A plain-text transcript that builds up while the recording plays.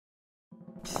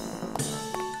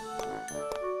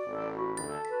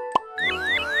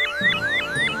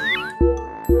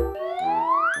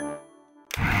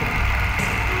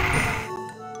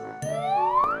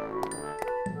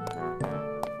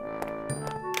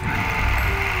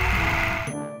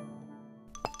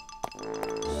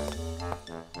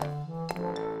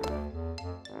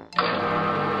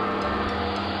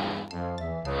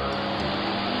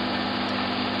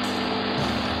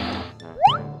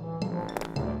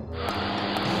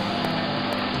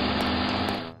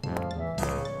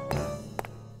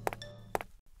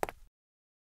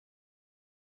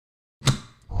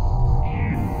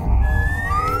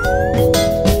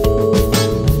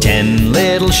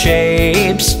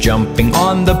jumping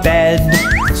on the bed.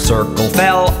 Circle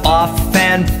fell off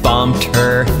and bumped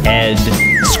her head.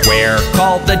 Square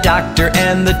called the doctor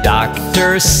and the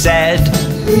doctor said,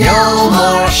 "No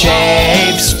more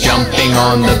shapes jumping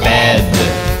on the bed."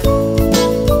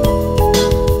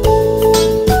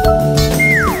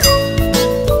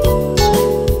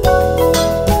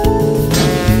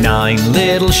 9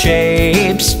 little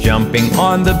shapes jumping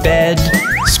on the bed.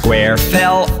 Square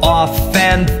fell off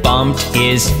and bumped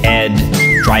his head.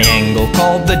 Triangle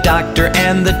called the doctor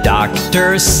and the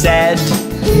doctor said,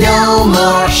 "No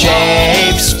more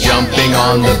shapes jumping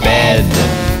on the bed."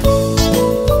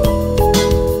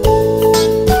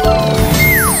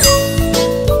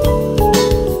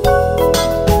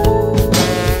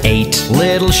 8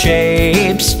 little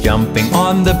shapes jumping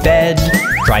on the bed.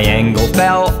 Triangle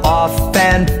fell off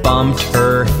and bumped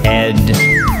her head.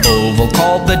 Oval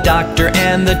called the doctor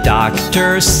and the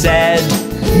doctor said,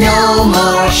 "No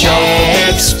more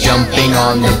shapes jumping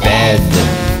on the bed."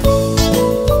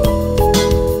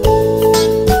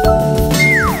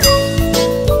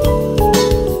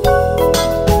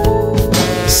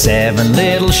 7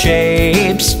 little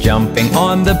shapes jumping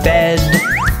on the bed.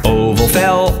 Oval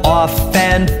fell off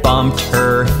and bumped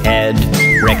her head.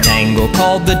 Rectangle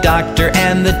called the doctor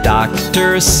and the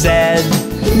doctor said,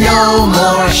 "No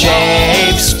more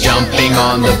shapes jumping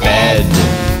on the bed."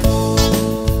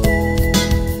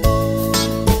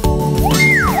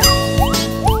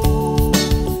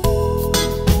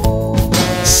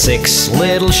 6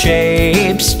 little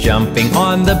shapes jumping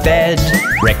on the bed.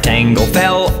 Rectangle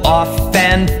fell off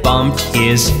and bumped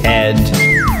his head.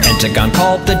 Pentagon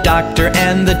called the doctor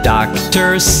and the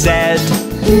doctor said,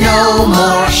 "No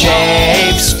more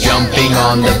shapes jumping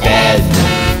on the bed."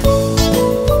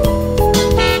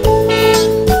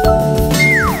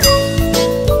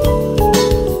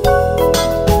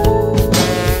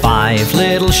 5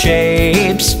 little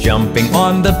shapes jumping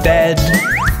on the bed.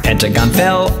 Pentagon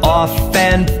fell off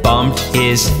and bumped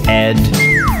his head.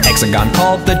 Hexagon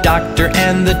called the doctor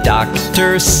and the doctor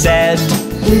said,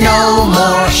 "No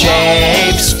more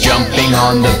shapes jumping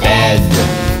on the bed."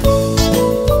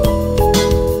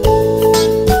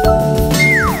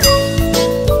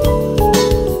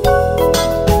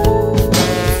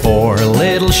 4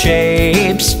 little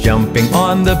shapes jumping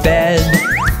on the bed.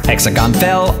 Hexagon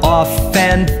fell off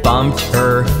and bumped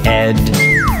her head.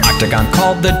 Octagon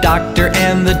called the doctor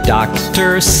and the doctor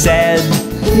said,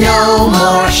 "No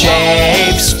more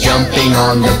shapes jumping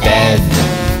on the bed."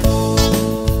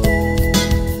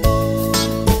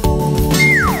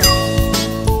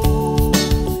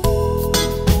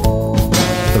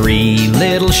 3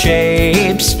 little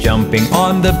shapes jumping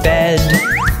on the bed.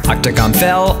 Octagon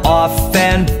fell off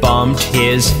and bumped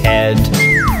his head.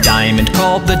 Diamond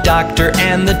called the doctor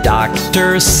and the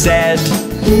doctor said,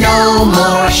 "No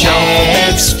more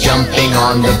shapes jumping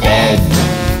on the bed."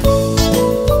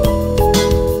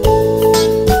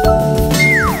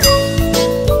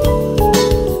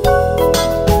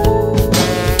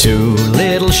 2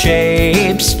 little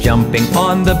shapes jumping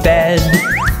on the bed.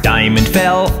 Diamond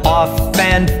fell off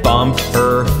and bumped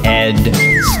her head.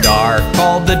 Star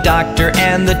called the doctor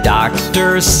and the doctor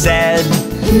said,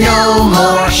 "No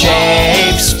more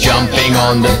shapes jumping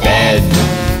on the bed."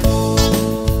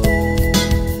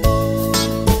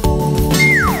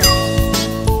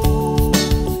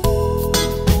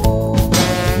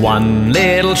 1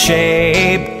 little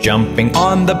shape jumping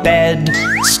on the bed.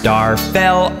 Star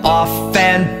fell off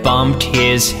and bumped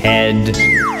his head.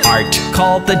 Heart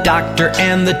called the doctor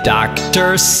and the doctor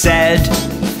said,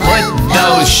 "Put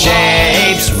those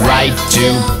shapes right to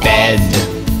bed."